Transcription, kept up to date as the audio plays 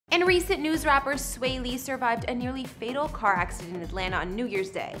In recent news, rapper Swae Lee survived a nearly fatal car accident in Atlanta on New Year's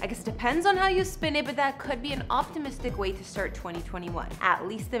Day. I guess it depends on how you spin it, but that could be an optimistic way to start 2021. At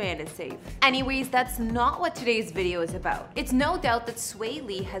least the man is safe. Anyways, that's not what today's video is about. It's no doubt that Swae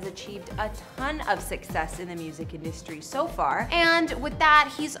Lee has achieved a ton of success in the music industry so far, and with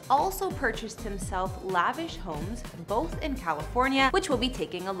that, he's also purchased himself lavish homes, both in California, which we'll be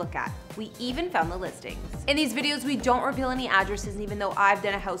taking a look at. We even found the listings. In these videos, we don't reveal any addresses, and even though I've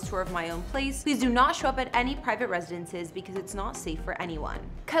done a house tour of my own place, please do not show up at any private residences because it's not safe for anyone.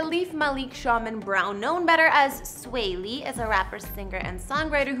 Khalif, Malik, Shaman, Brown, known better as Swae Lee, is a rapper, singer, and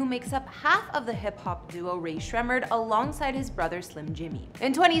songwriter who makes up half of the hip-hop duo Rae Sremmurd alongside his brother Slim Jxmmi.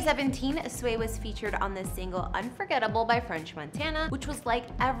 In 2017, Swae was featured on the single Unforgettable by French Montana, which was like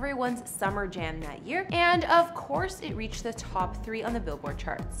everyone's summer jam that year, and of course it reached the top 3 on the Billboard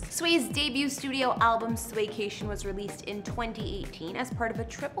charts. Swae's debut studio album Swaecation was released in 2018 as part of a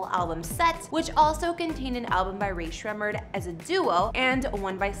triple album set, which also contained an album by Rae Sremmurd as a duo and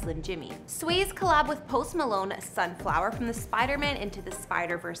one by Slim Jxmmi. Swae's collab with Post Malone, Sunflower from the Spiderman Into the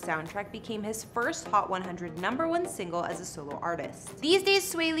Spider-Verse soundtrack became his first Hot 100 #1 single as a solo artist. These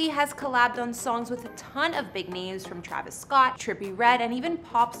days, Swae Lee has collabed on songs with a ton of big names from Travis Scott, Trippie Redd, and even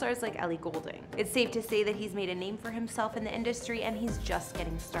pop stars like Ellie Goulding. It's safe to say that he's made a name for himself in the industry, and he's just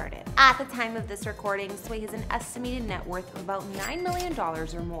getting started. At the time of this recording, Swae has an estimated net worth of about $9 million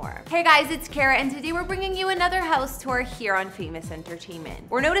or more. Hey guys, it's Kara, and today we're bringing you another house tour here on Famous Entertainment.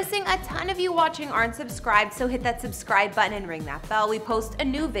 We're noticing a ton of you watching aren't subscribed, so hit that subscribe button and ring that bell. We post a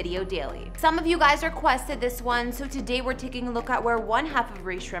new video daily. Some of you guys requested this one, so today we're taking a look at where one half of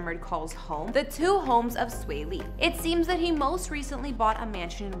Rae Sremmurd calls home, the 2 homes of Swae Lee. It seems that he most recently bought a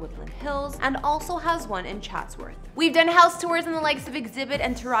mansion in Woodland Hills and also has one in Chatsworth. We've done house tours in the likes of Exhibit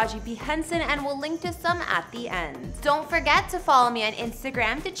and Taraji P. Henson, and we'll link to some at the end. Don't forget to follow me on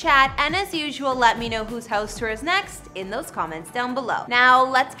Instagram to chat, and as usual, let me know whose house tour is next in those comments down below. Now,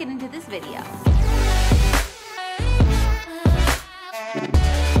 let's get into this video.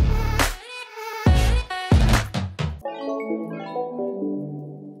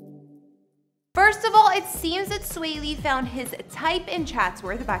 First of all, it seems that Swae Lee found his type in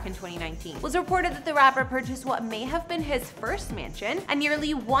Chatsworth back in 2019. It was reported that the rapper purchased what may have been his first mansion, a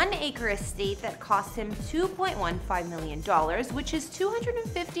nearly 1-acre estate that cost him $2.15 million, which is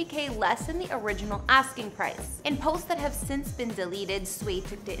 $250K less than the original asking price. In posts that have since been deleted, Swae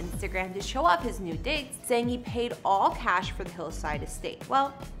took to Instagram to show off his new digs, saying he paid all cash for the hillside estate.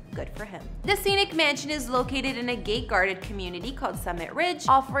 Well, good for him. The scenic mansion is located in a gate-guarded community called Summit Ridge,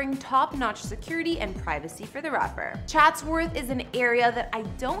 offering top-notch security and privacy for the rapper. Chatsworth is an area that I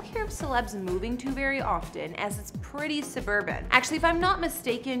don't hear of celebs moving to very often, as it's pretty suburban. Actually, if I'm not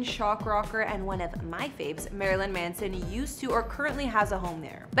mistaken, shock rocker and one of my faves, Marilyn Manson, used to or currently has a home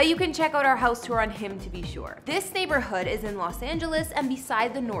there. But you can check out our house tour on him to be sure. This neighborhood is in Los Angeles and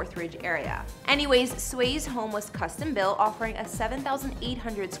beside the Northridge area. Anyways, Swae's home was custom built, offering a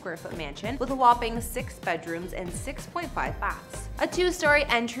 7,800 square foot mansion with a whopping 6 bedrooms and 6.5 baths. A 2-story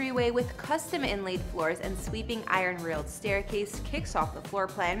entryway with custom inlaid floors and sweeping iron railed staircase kicks off the floor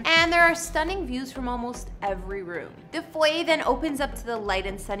plan, and there are stunning views from almost every room. The foyer then opens up to the light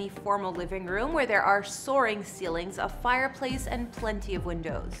and sunny formal living room where there are soaring ceilings, a fireplace, and plenty of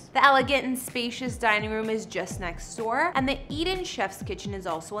windows. The elegant and spacious dining room is just next door, and the Eden chef's kitchen is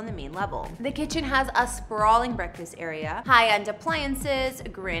also on the main level. The kitchen has a sprawling breakfast area, high-end appliances,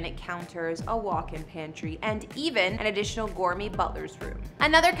 granite counters, a walk-in pantry, and even an additional gourmet butler's room.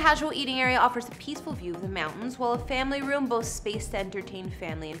 Another casual eating area offers a peaceful view of the mountains, while a family room boasts space to entertain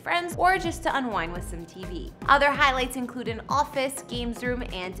family and friends, or just to unwind with some TV. Other highlights include an office, games room,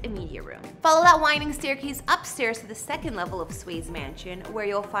 and a media room. Follow that winding staircase upstairs to the 2nd level of Swae's mansion, where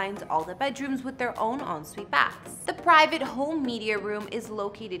you'll find all the bedrooms with their own ensuite baths. The private home media room is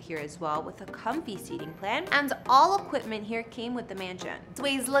located here as well, with a comfy seating plan, and all equipment here came with the mansion.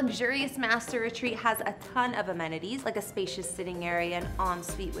 Swae's luxurious master retreat has a ton of amenities, like a spacious sitting area, an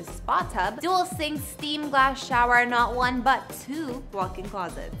ensuite with spa tub, dual sink, steam glass shower, not 1 but 2 walk-in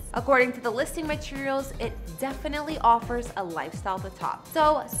closets. According to the listing materials, it definitely offers a lifestyle at the top,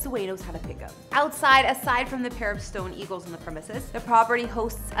 so Swae knows how to pick up. Outside, aside from the pair of stone eagles on the premises, the property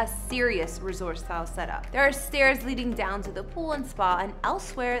hosts a serious resort-style setup. There are stairs leading down to the pool and spa, and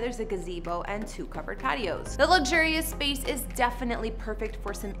elsewhere there's a gazebo and 2 covered patios. The luxurious space is definitely perfect for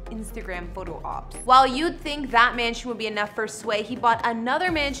for some Instagram photo ops. While you'd think that mansion would be enough for Swae, he bought another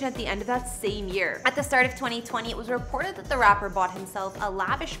mansion at the end of that same year. At the start of 2020, it was reported that the rapper bought himself a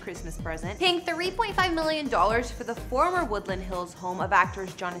lavish Christmas present, paying $3.5 million for the former Woodland Hills home of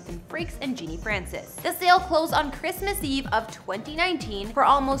actors Jonathan Frakes and Jeannie Francis. The sale closed on Christmas Eve of 2019 for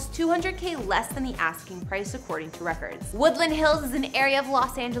almost $200K less than the asking price, according to records. Woodland Hills is an area of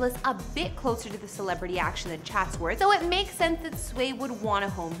Los Angeles a bit closer to the celebrity action than Chatsworth, so it makes sense that Swae would want a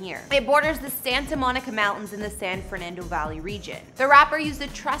home here. It borders the Santa Monica Mountains in the San Fernando Valley region. The rapper used a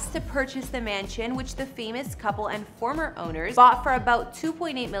trust to purchase the mansion, which the famous couple and former owners bought for about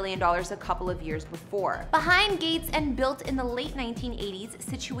 $2.8 million a couple of years before. Behind gates and built in the late 1980s,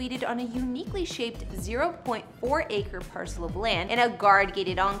 situated on a uniquely shaped 0.4-acre parcel of land in a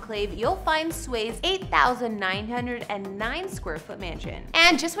guard-gated enclave, you'll find Swae's 8,909 square foot mansion.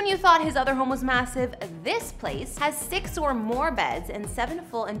 And just when you thought his other home was massive, this place has 6 or more beds and 7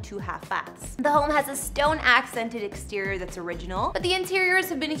 full and 2 half baths. The home has a stone-accented exterior that's original, but the interiors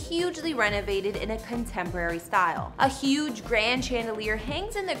have been hugely renovated in a contemporary style. A huge grand chandelier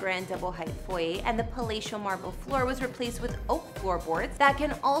hangs in the grand double-height foyer, and the palatial marble floor was replaced with oak floorboards that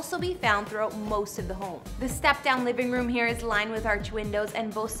can also be found throughout most of the home. The step-down living room here is lined with arch windows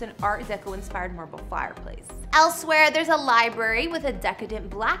and boasts an Art Deco-inspired marble fireplace. Elsewhere, there's a library with a decadent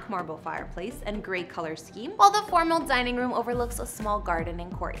black marble fireplace and gray color scheme, while the formal dining room overlooks a small garden and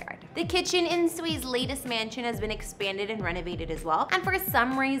courtyard. The kitchen in Swae's latest mansion has been expanded and renovated as well, and for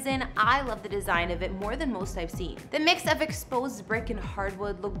some reason, I love the design of it more than most I've seen. The mix of exposed brick and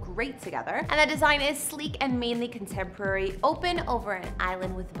hardwood look great together, and the design is sleek and mainly contemporary, open over an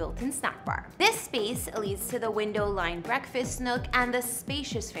island with built-in snack bar. This space leads to the window-lined breakfast nook and the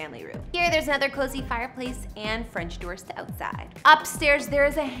spacious family room. Here, there's another cozy fireplace and French doors to outside. Upstairs, there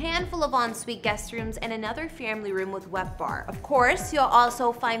is a handful of ensuite guest rooms and another family room with wet bar. Of course, you'll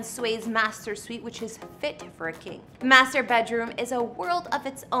also find Swae's master suite, which is fit for a king. The master bedroom is a world of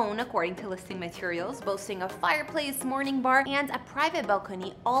its own, according to listing materials, boasting a fireplace, morning bar, and a private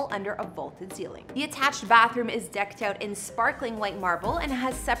balcony, all under a vaulted ceiling. The attached bathroom is decked out in sparkling white marble and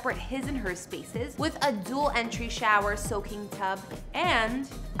has separate his and her spaces, with a dual entry shower, soaking tub, and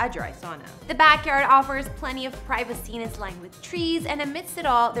a dry sauna. The backyard offers plenty of privacy and is lined with trees, and amidst it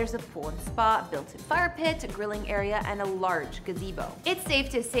all, there's a pool and spa, built-in fire pit, grilling area, and a large gazebo. It's safe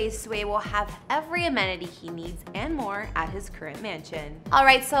to say Swae will have every amenity he needs and more at his current mansion.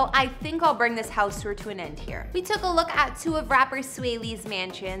 Alright, so I think I'll bring this house tour to an end here. We took a look at 2 of rapper Swae Lee's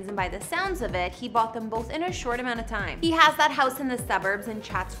mansions, and by the sounds of it, he bought them both in a short amount of time. He has that house in the suburbs in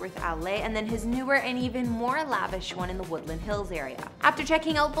Chatsworth, LA, and then his newer and even more lavish one in the Woodland Hills area. After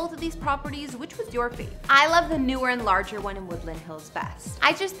checking out both of these properties, which was your fave? I love the newer and larger one in Woodland Hills best.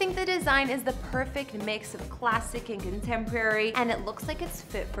 I just think the design is the perfect mix of classic and contemporary, and it looks like it's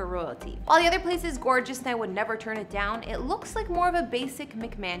fit for royalty. While the other place is gorgeous and I would never turn it down, it looks like more of a basic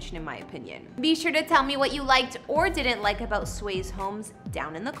McMansion in my opinion. Be sure to tell me what you liked or didn't like about Swae's homes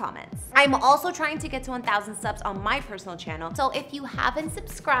down in the comments. I'm also trying to get to 1,000 subs on my personal channel, so if you haven't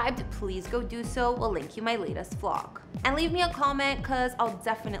subscribed, please go do so. We'll link you my latest vlog. And leave me a comment, cause I'll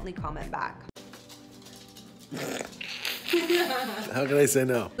definitely comment back. How can I say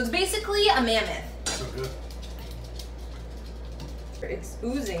no? It was basically a mammoth. So good. It's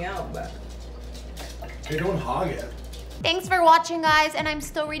oozing out, but... Hey, don't hog it. Thanks for watching, guys, and I'm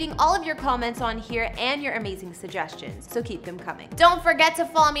still reading all of your comments on here and your amazing suggestions, so keep them coming. Don't forget to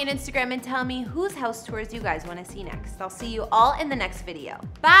follow me on Instagram and tell me whose house tours you guys want to see next. I'll see you all in the next video.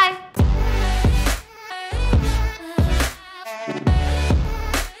 Bye!